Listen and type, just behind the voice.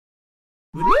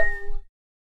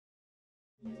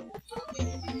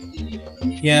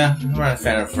Yeah, I'm not a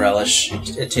fan of relish.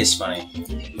 It tastes funny.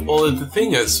 Well, the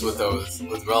thing is with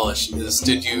relish is,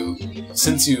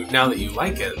 now that you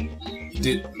like it,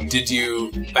 did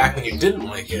you, back when you didn't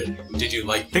like it, did you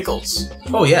like pickles?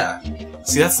 Oh yeah.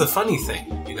 See, that's the funny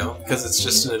thing, you know, because it's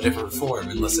just in a different form,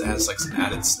 unless it has like some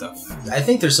added stuff. I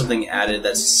think there's something added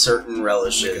that certain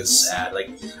relishes add. Like,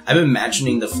 I'm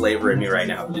imagining the flavor in me right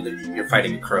now. You're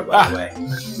fighting a crow, by the way.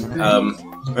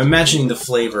 I'm imagining the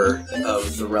flavor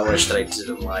of the relish that I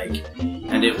didn't like,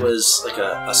 and it was like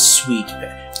a sweet.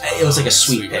 It was like a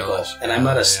sweet pickle, relish. And I'm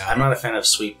not a fan of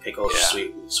sweet pickles or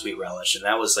sweet relish, and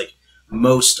that was like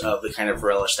most of the kind of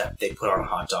relish that they put on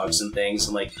hot dogs and things.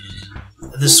 And like,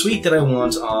 the sweet that I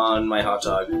want on my hot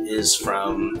dog is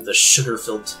from the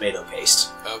sugar-filled tomato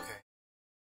paste. Okay.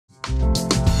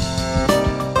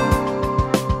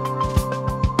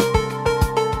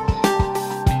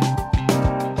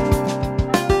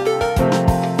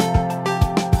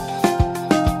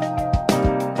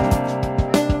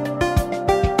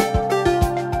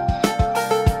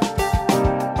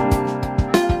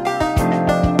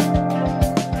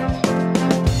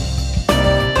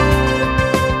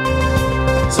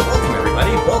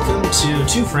 To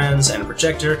Two Friends and a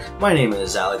Projector. My name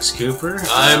is Alex Cooper.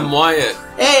 I'm Wyatt.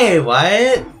 Hey,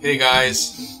 Wyatt. Hey,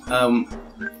 guys.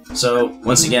 So,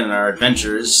 once again in our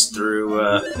adventures through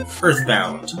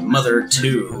Earthbound, Mother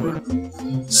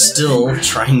 2, still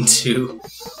trying to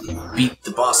beat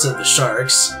the boss of the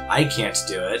sharks. I can't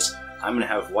do it. I'm gonna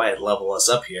have Wyatt level us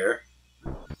up here.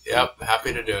 Yep,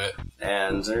 happy to do it.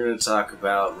 And we're gonna talk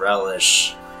about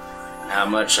relish. How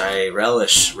much I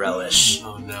relish.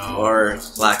 Oh no. Or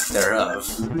lack thereof.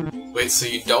 Wait, so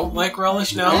you don't like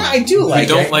relish now? Yeah, I do like it.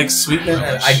 You don't like sweet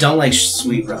relish? I don't like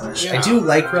sweet relish. Yeah. I do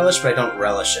like relish, but I don't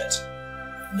relish it.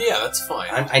 Yeah, that's fine.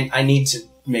 I need to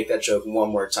make that joke one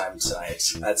more time tonight.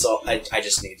 That's all. I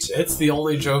just need to. It's the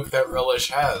only joke that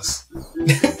relish has.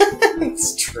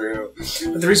 It's true.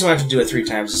 But the reason why I have to do it 3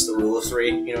 times is the rule of 3,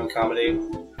 you know, in comedy.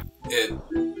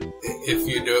 If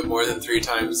you do it more than 3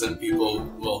 times, then people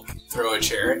will throw a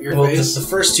chair at your face. The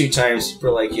first 2 times, people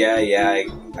are like, yeah,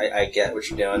 I get what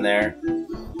you're doing there.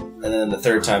 And then the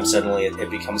 3rd time, suddenly it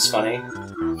becomes funny.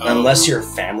 Unless you're a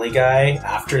Family Guy,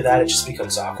 after that it just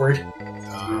becomes awkward.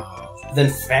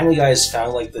 Then Family Guy has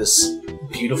found like this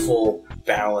beautiful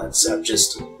balance of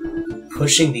just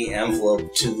pushing the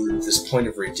envelope to this point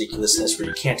of ridiculousness where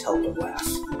you can't help but laugh.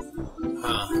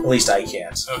 At least I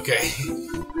can't. Okay.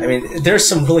 I mean, there's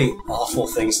some really awful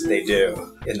things that they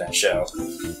do in that show.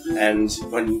 And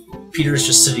when Peter's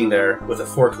just sitting there with a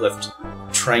forklift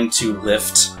trying to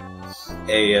lift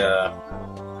a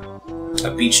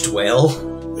beached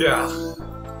whale. Yeah.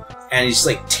 And he's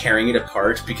like tearing it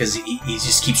apart because he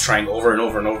just keeps trying over and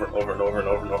over and over and over and over and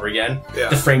over and over again. Yeah.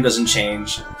 The frame doesn't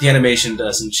change. The animation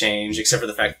doesn't change, except for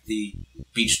the fact that the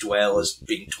beached whale is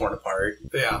being torn apart.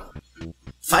 Yeah.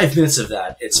 5 minutes of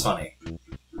that, it's funny.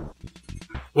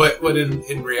 What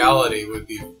in reality would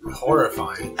be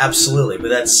horrifying. Absolutely, but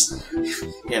that's,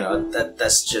 you know,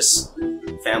 that's just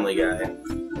Family Guy. I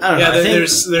don't know. Yeah,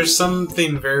 there's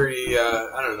something very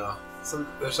I don't know.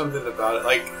 There's something about it.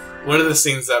 Like, one of the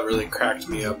scenes that really cracked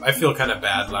me up. I feel kind of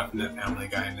bad laughing at Family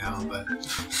Guy now, but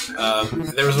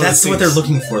there was one that's what they're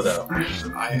looking for, though.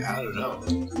 I don't know.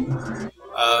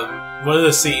 One of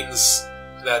the scenes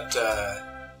that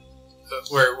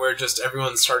where just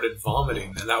everyone started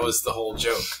vomiting, and that was the whole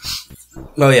joke.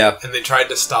 Oh yeah. And they tried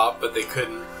to stop, but they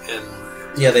couldn't. And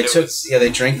yeah, they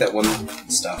drank that one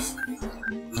stuff.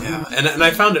 Yeah, and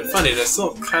I found it funny, and I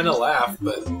still kind of laughed,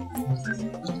 but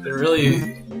there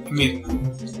really, I mean,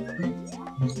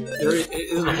 there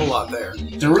isn't a whole lot there.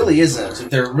 There really isn't.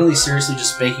 They're really seriously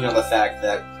just banking on the fact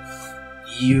that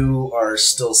you are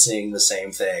still seeing the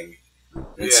same thing.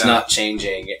 It's not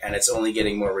changing, and it's only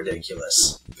getting more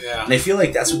ridiculous. Yeah. And I feel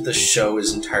like that's what the show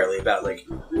is entirely about. Like,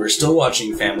 we're still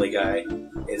watching Family Guy.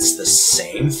 It's the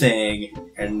same thing,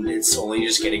 and it's only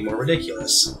just getting more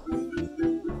ridiculous.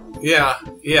 Yeah,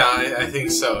 I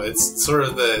think so. It's sort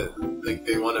of like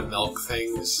they want to milk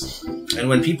things. And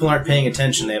when people aren't paying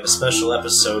attention, they have a special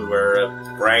episode where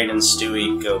Brian and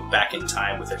Stewie go back in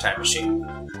time with their time machine.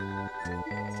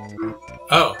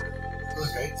 Oh,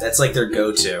 okay. That's like their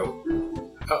go-to.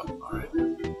 Oh, alright.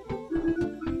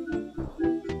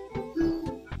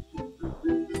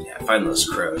 Yeah, find those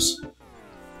crows.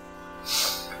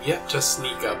 I've yet to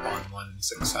sneak up on one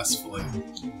successfully.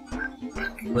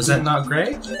 Was that not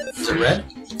gray? Is it red?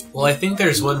 Well, I think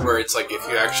there's one where it's like if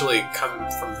you actually come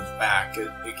from the back,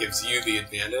 it gives you the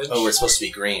advantage. Oh, we're supposed to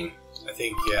be green. I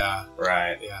think, yeah.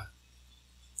 Right. Yeah.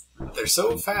 They're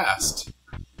so fast.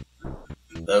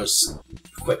 Those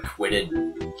quick-witted,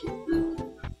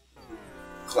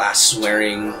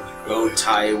 glass-wearing,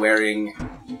 bow-tie-wearing.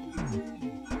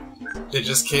 They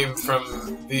just came from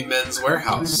the men's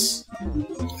warehouse,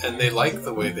 and they like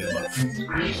the way they look.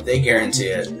 They guarantee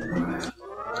it.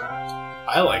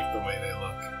 I like the way they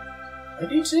look. I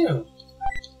do too.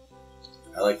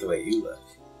 I like the way you look.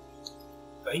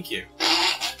 Thank you.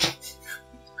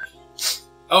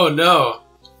 Oh no!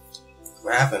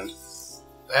 What happened?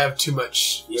 I have too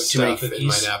much You have too many stuff in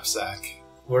my cookies? knapsack.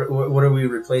 What are we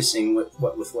replacing with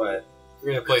what? We're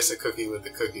gonna place a cookie with the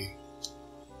cookie.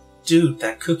 Dude,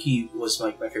 that cookie was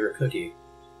my favorite cookie.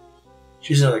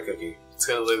 Choose another cookie. It's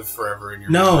gonna live forever in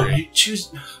your No, memory. you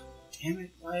choose... Damn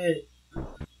it, Wyatt.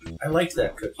 I liked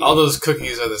that cookie. All those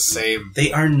cookies are the same.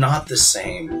 They are not the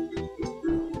same.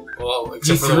 Well, You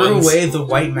except for the threw ones... away the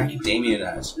white macadamia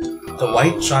nut. The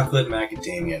white chocolate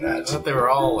macadamia I nut. thought they were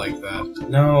all like that.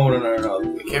 No. I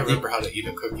can't remember how to eat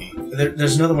a cookie.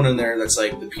 There's another one in there that's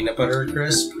like the peanut butter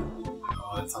crisp.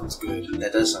 Oh, that sounds good.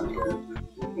 That does sound good.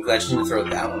 I'm glad you didn't throw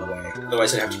that one away.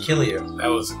 Otherwise I'd have to kill you. That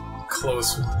was a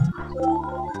close one.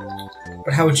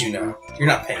 But how would you know? You're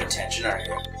not paying attention, are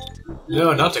you?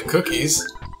 No, not to cookies.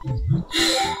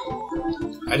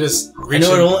 I just I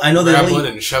know they grab only... one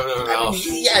and shove it in my mouth.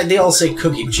 Yeah, they all say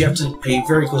cookie, but you have to pay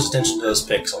very close attention to those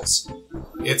pixels.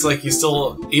 It's like you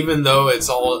still, even though it's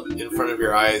all in front of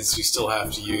your eyes, you still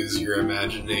have to use your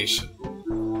imagination.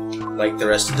 Like the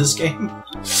rest of this game.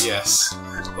 Yes.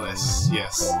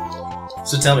 Yes.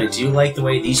 So tell me, do you like the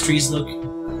way these trees look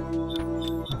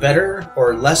better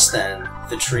or less than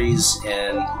the trees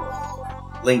in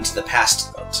Link to the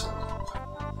Past looked?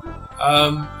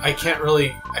 I can't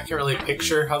really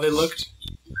picture how they looked.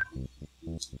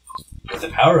 With the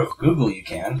power of Google, you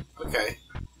can. Okay.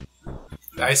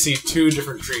 I see two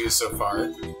different trees so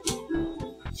far.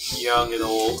 Young and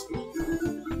old.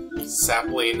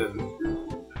 Sapling and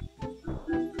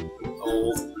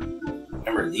old.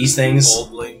 Remember these things?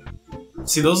 Oldling.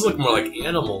 See, those look more like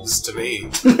animals to me.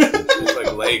 They look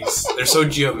like legs. They're so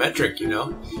geometric, you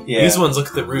know? Yeah. These ones look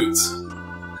at the roots.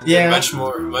 Yeah. Much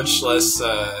less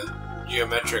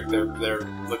geometric. They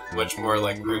look much more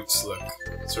like roots look,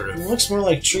 sort of. It looks more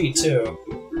like tree, too.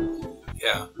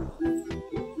 Yeah.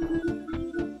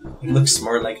 It looks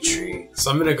more like tree. So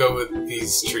I'm gonna go with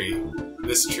this tree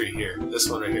here, this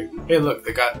one right here. Hey, look,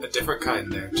 they got a different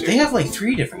kind there too. They have like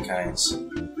 3 different kinds.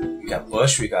 We got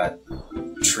bush, we got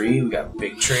tree, we got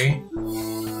big tree.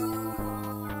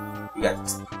 We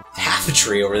got half a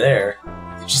tree over there.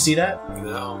 Did you see that?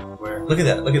 No, where? Look at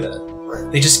that, look at that. Where?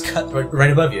 They just cut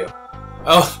right above you.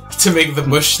 Oh, to make the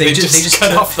bush, they just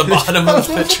cut off the bottom of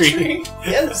the tree.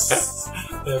 Yes.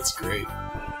 That's great.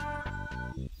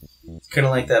 Kind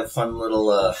of like that fun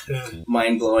little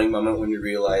mind-blowing moment when you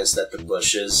realize that the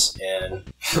bushes in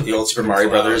the old Super Mario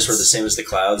Brothers were the same as the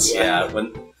clouds. Yeah.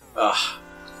 When...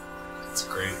 That's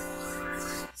great.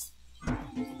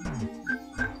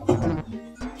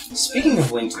 Speaking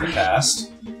of Link to the Past...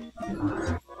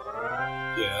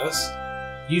 Yes?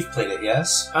 You've played it,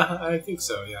 yes? I think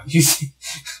so, yeah. You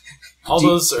All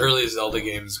those early Zelda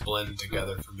games blend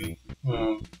together for me.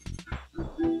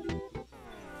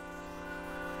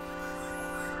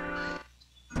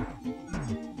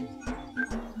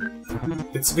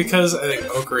 It's because I think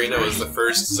Ocarina was the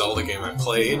first Zelda game I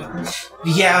played.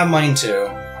 Yeah, mine too.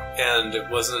 And it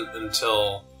wasn't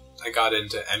until I got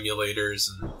into emulators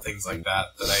and things like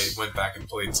that that I went back and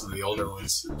played some of the older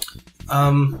ones.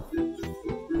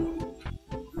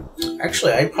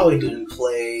 Actually, I probably didn't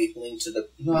play Link to the...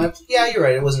 No, yeah, you're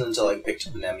right. It wasn't until I picked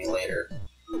up an emulator.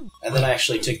 And then I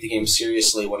actually took the game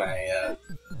seriously when I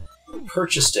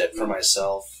purchased it for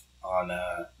myself on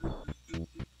the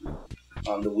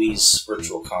Wii's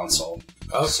Virtual Console.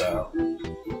 Okay. So,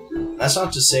 that's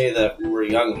not to say that we're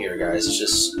young here, guys. It's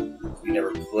just we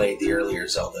never played the earlier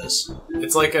Zeldas.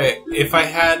 It's like if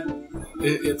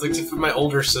my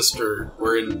older sister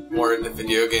were more into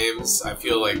video games, I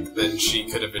feel like then she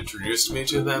could have introduced me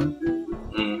to them.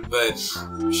 But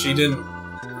she didn't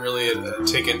really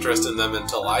take interest in them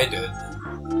until I did.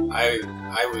 I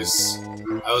was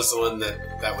the one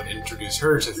that would introduce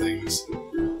her to things.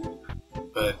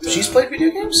 But She's played video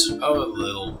games? Oh, a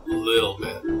little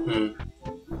bit.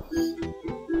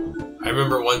 I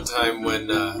remember one time when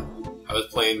I was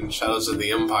playing Shadows of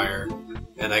the Empire,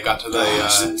 and I got to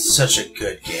the such a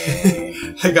good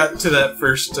game. I got to that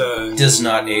first does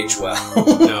not age well.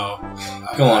 No.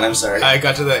 Go on, I'm sorry. I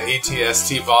got to the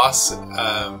ATST boss,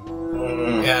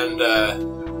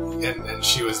 and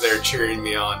she was there cheering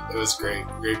me on. It was great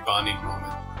bonding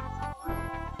moment.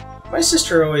 My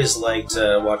sister always liked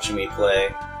watching me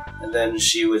play, and then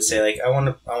she would say, like, I want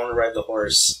to ride the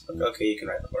horse. Like, okay, you can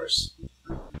ride the horse.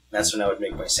 That's when I would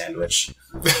make my sandwich.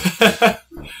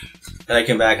 Then I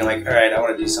come back and like, all right, I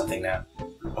want to do something now.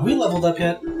 Are we leveled up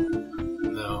yet?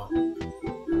 No.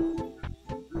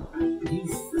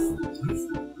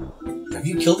 Have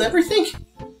you killed everything?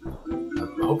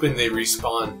 I'm hoping they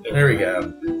respawn. There we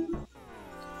go.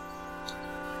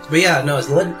 But yeah, no,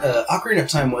 Ocarina of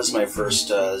Time was my first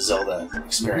Zelda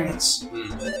experience.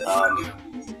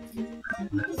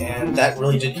 And that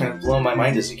really did kind of blow my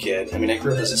mind as a kid. I mean, I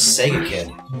grew up as a Sega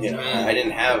kid. You know, I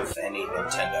didn't have any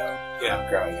Nintendo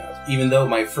growing up. Even though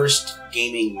my first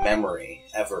gaming memory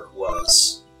ever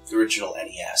was the original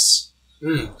NES.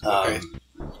 Okay.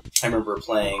 I remember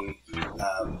playing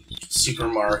Super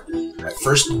Mario. My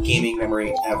first gaming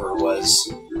memory ever was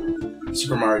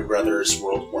Super Mario Brothers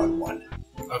World 1-1.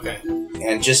 Okay.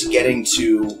 And just getting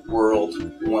to World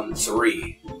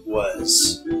 1-3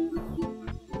 was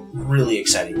really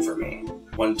exciting for me.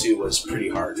 1-2 was pretty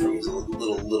hard for me as a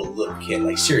little kid.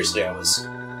 Like, seriously, I was,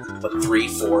 what, 3,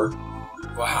 4?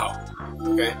 Wow.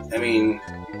 Okay. I mean,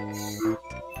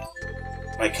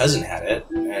 my cousin had it,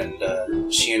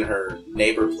 and she and her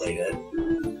neighbor played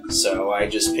it. So I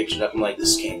just picked it up and like,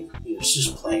 this game,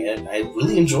 just playing it, and I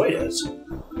really enjoyed it.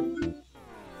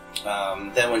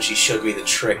 Then when she showed me the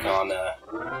trick on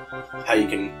how you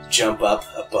can jump up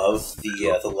above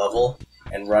the level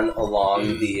and run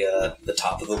along the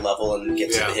top of the level and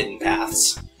get to the hidden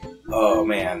paths, oh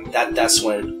man, that's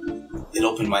when it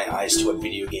opened my eyes to what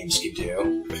video games could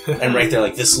do. And right there,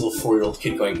 like this little 4-year-old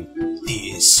kid going,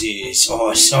 "This is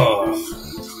awesome."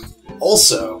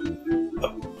 Also, A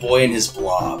Boy and His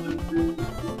Blob.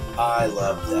 I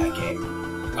loved that game.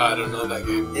 I don't know that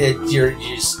game.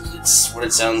 It's what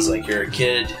it sounds like. You're a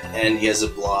kid, and he has a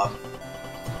blob,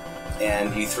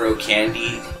 and you throw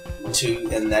candy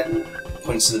and that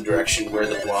points in the direction where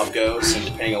the blob goes, and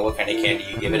depending on what kind of candy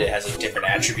you give it, it has like different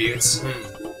attributes.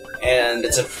 And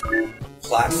it's a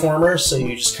platformer, so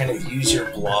you just kind of use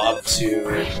your blob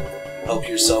to help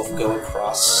yourself go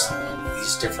across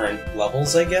these different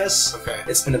levels, I guess. Okay.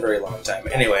 It's been a very long time.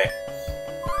 Anyway,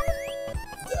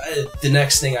 the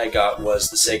next thing I got was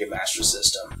the Sega Master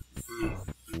System.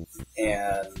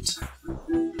 And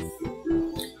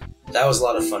that was a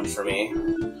lot of fun for me.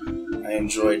 I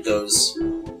enjoyed those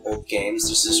old games.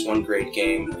 There's this one great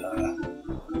game,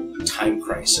 Time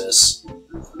Crisis.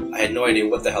 I had no idea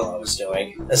what the hell I was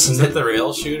doing. Is that the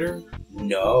rail shooter?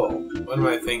 No. What am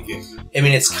I thinking? I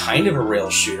mean, it's kind of a rail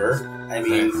shooter. I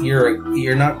mean,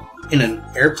 you're not in an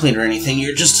airplane or anything.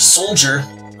 You're just a soldier.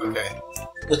 Okay.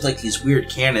 With like these weird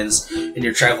cannons, and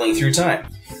you're traveling through time.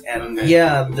 And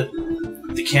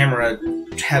the camera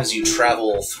has you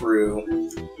travel through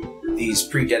these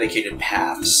pre-dedicated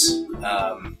paths.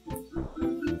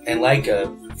 And like a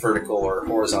vertical or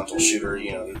horizontal shooter,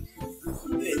 you know,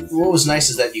 what was nice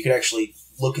is that you could actually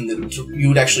you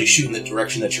would actually shoot in the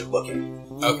direction that you're looking.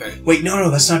 Okay. Wait, no,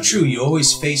 that's not true. You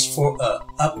always face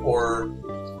up, or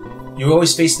you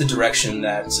always face the direction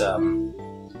that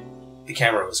the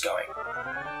camera was going.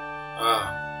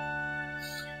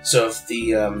 So if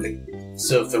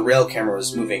the rail camera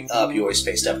was moving up, you always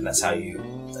faced up, and that's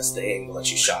the angle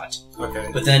that you shot. Okay.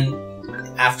 But then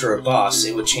after a boss,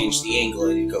 it would change the angle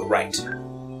and it'd go right.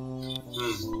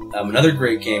 Another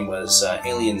great game was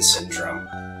Alien Syndrome,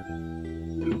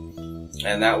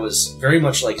 and that was very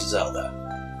much like Zelda.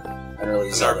 An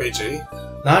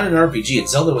RPG? Not an RPG.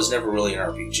 Zelda was never really an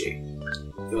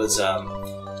RPG. It was an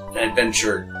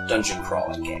adventure dungeon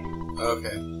crawling game.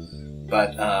 Okay.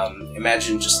 But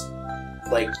imagine just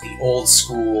like the old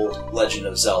school Legend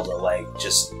of Zelda, like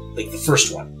the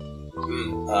first one.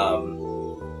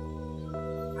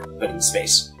 But in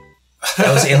space.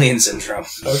 That was Alien Syndrome.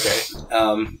 Okay.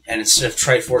 And instead of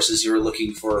Triforces, you were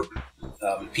looking for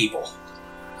people.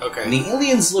 Okay. And the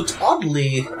aliens looked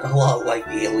oddly a lot like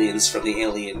the aliens from the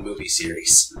Alien movie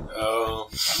series. Oh.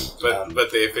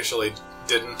 But they officially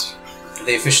didn't?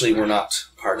 They officially were not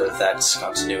part of that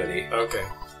continuity. Okay.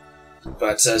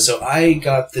 But, so I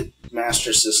got the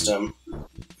Master System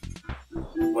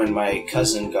when my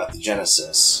cousin got the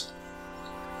Genesis.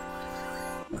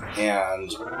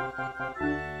 And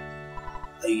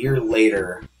a year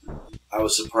later, I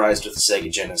was surprised with the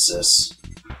Sega Genesis.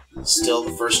 Still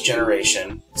the first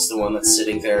generation. It's the one that's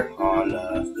sitting there on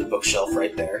the bookshelf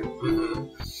right there.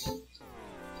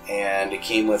 And it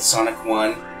came with Sonic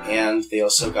 1, and they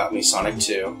also got me Sonic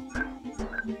 2.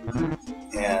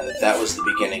 And that was the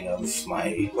beginning of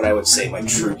what I would say my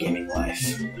true gaming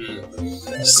life.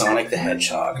 Sonic the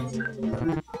Hedgehog.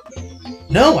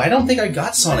 No, I don't think I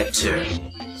got Sonic 2.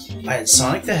 I had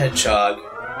Sonic the Hedgehog,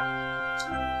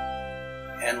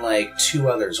 and like two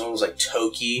others. One was like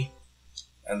Toki,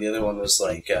 and the other one was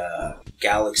like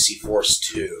Galaxy Force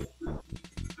 2.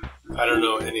 I don't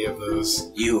know any of those.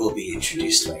 You will be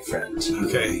introduced, my friend. You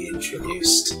Okay. will be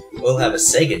introduced. We'll have a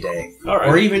Sega day. All right.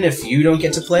 Or even if you don't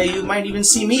get to play, you might even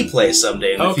see me play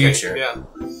someday in the future. Yeah.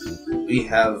 We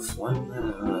have one...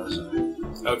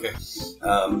 Okay.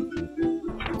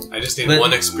 I just need But-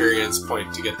 one experience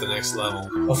point to get the next level.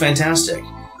 Oh, fantastic.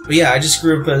 But yeah, I just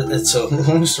grew up... So,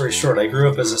 long story short, I grew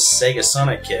up as a Sega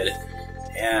Sonic kid,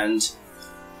 and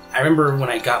I remember when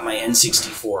I got my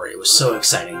N64, it was so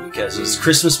exciting because it was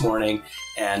Christmas morning,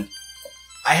 and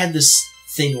I had this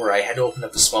thing where I had to open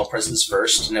up the small presents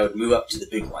first, and I would move up to the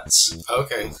big ones.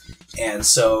 Okay. And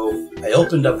so I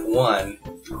opened up one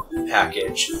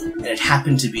package, and it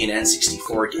happened to be an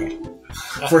N64 game.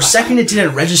 For a second, it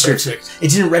didn't register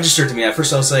to me. At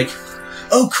first, I was like,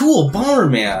 "Oh, cool,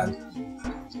 Bomberman!"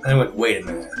 And I went, "Wait a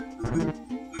minute,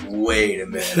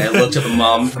 And I looked up at my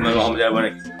mom and dad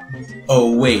went,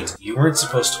 "Oh, wait, you weren't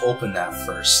supposed to open that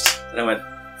first." And I went,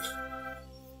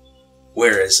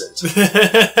 "Where is it?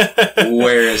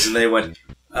 Where is it?" And they went,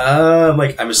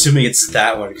 I'm assuming it's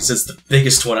that one because it's the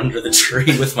biggest one under the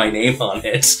tree with my name on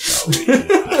it."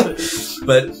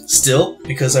 But still,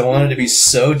 because I wanted to be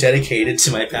so dedicated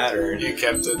to my pattern, You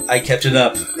kept it. I kept it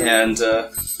up, and You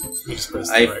just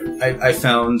pressed the right. I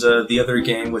found the other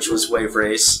game, which was Wave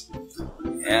Race,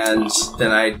 and then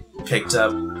I picked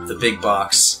up the big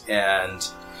box, and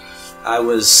I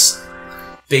was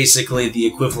basically the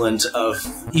equivalent of,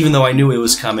 even though I knew it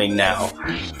was coming now,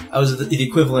 I was the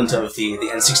equivalent of the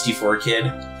N64 kid,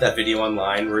 that video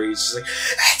online where he's just like,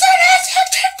 "It's an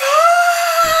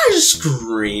N64!"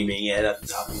 screaming it at the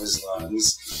top of his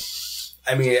lungs.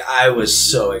 I mean, I was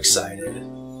so excited.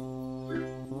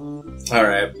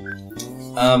 Alright.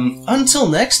 Until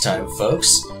next time,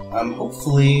 folks,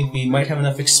 hopefully we might have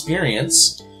enough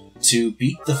experience to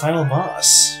beat the final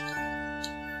boss.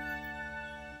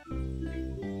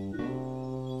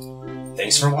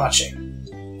 Thanks for watching.